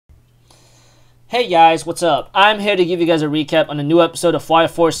Hey guys, what's up? I'm here to give you guys a recap on a new episode of Fire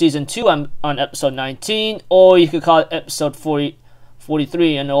Force Season 2. I'm on episode 19, or you could call it episode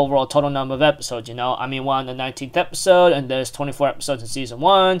 43 in the overall total number of episodes, you know? I mean, we're on the 19th episode, and there's 24 episodes in Season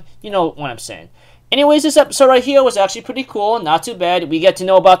 1. You know what I'm saying. Anyways, this episode right here was actually pretty cool, not too bad. We get to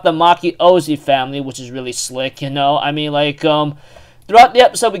know about the Maki-Ozi family, which is really slick, you know? I mean, like, throughout the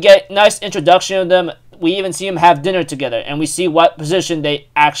episode, we get a nice introduction of them. We even see them have dinner together, and we see what position they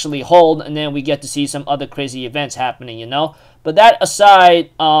actually hold, and then we get to see some other crazy events happening, you know? But that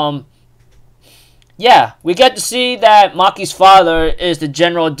aside, yeah, we get to see that Maki's father is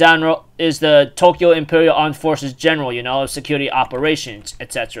the is the Tokyo Imperial Armed Forces General, you know, of security operations,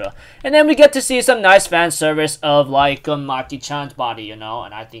 etc. And then we get to see some nice fan service of, like, Maki-chan's body, you know,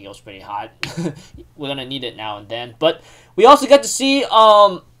 and I think it was pretty hot. We're gonna need it now and then. But we also get to see,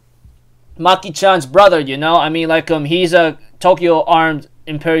 Maki-chan's brother, you know? I mean, like, he's a Tokyo Armed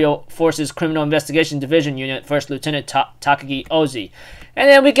Imperial Forces Criminal Investigation Division Unit, First Lieutenant Takagi Ozi. And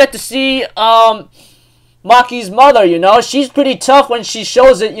then we get to see, Maki's mother, you know? She's pretty tough when she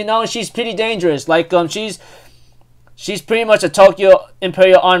shows it, you know? She's pretty dangerous. Like, she's pretty much a Tokyo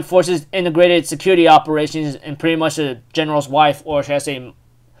Imperial Armed Forces Integrated Security Operations and pretty much a general's wife, or should I say,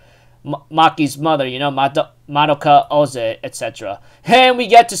 Maki's mother, you know, Madoka Oze, etc. And we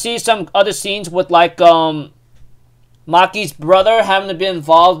get to see some other scenes with, like, Maki's brother having to be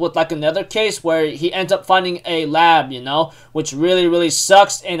involved with, like, another case where he ends up finding a lab, you know, which really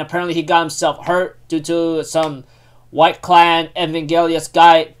sucks, and apparently he got himself hurt due to some White Clan Evangelius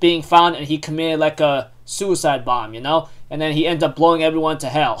guy being found, and he committed, like, a suicide bomb, you know, and then he ends up blowing everyone to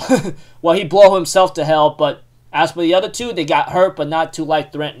hell. Well, he blew himself to hell, but as for the other two, they got hurt, but not too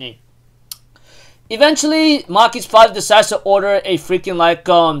life-threatening. Eventually, Maki's father decides to order a freaking, like,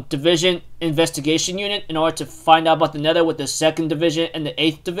 division investigation unit in order to find out about the Nether with the 2nd Division and the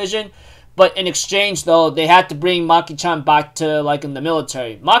 8th Division. But in exchange, though, they had to bring Maki-chan back to, like, in the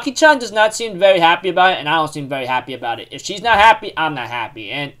military. Maki-chan does not seem very happy about it, and I don't seem very happy about it. If she's not happy, I'm not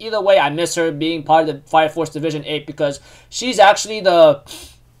happy. And either way, I miss her being part of the Fire Force Division 8 because she's actually the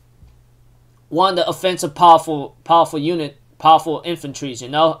one of the offensive powerful unit. Powerful infantries, you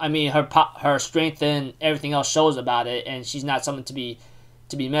know. I mean, her strength and everything else shows about it, and she's not something to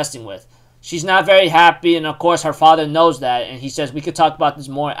be messing with. She's not very happy, and of course, her father knows that, and he says we could talk about this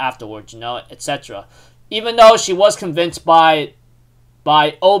more afterwards, you know, etc. Even though she was convinced by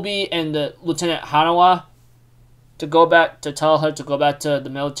Obi and the Lieutenant Hanawa to tell her to go back to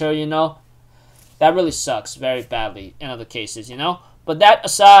the military, you know, that really sucks very badly in other cases, you know. But that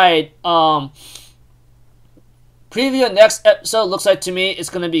aside, preview of next episode looks like to me it's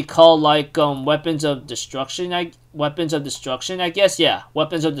gonna be called, like, Weapons of Destruction, I guess. Yeah,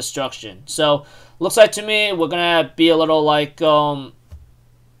 Weapons of Destruction. So looks like to me we're gonna be a little, like, trouble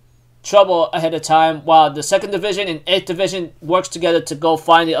ahead of time while the 2nd Division and 8th Division works together to go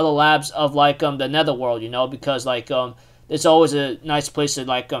find the other labs of, like, the Netherworld, you know, because, like, it's always a nice place to,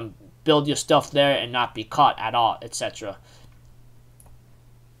 like, build your stuff there and not be caught at all, etc.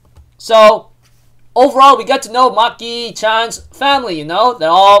 So overall, we got to know Maki-chan's family, you know? They're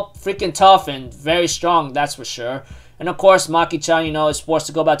all freaking tough and very strong, that's for sure. And of course, Maki-chan, you know, is forced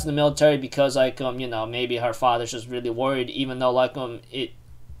to go back to the military because, like, you know, maybe her father's just really worried, even though, like, it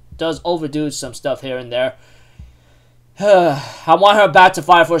does overdo some stuff here and there. I want her back to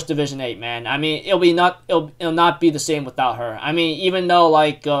Fire Force Division 8, man. I mean, it'll not be the same without her. I mean, even though,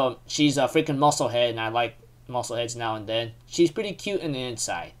 like, she's a freaking musclehead, and I like muscleheads now and then, she's pretty cute in the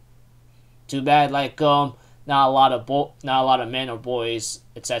inside. Too bad, like, not a lot of men or boys,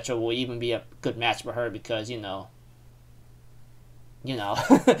 etc. will even be a good match for her because, you know.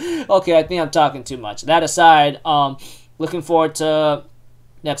 Okay, I think I'm talking too much. That aside, looking forward to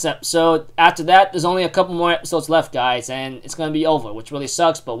next episode. After that, there's only a couple more episodes left, guys, and it's gonna be over, which really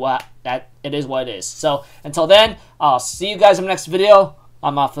sucks, but it is what it is. So until then, I'll see you guys in the next video.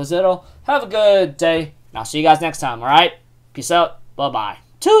 I'm Zero. Have a good day. I'll see you guys next time. All right, peace out. Bye bye.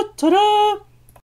 Toot toot.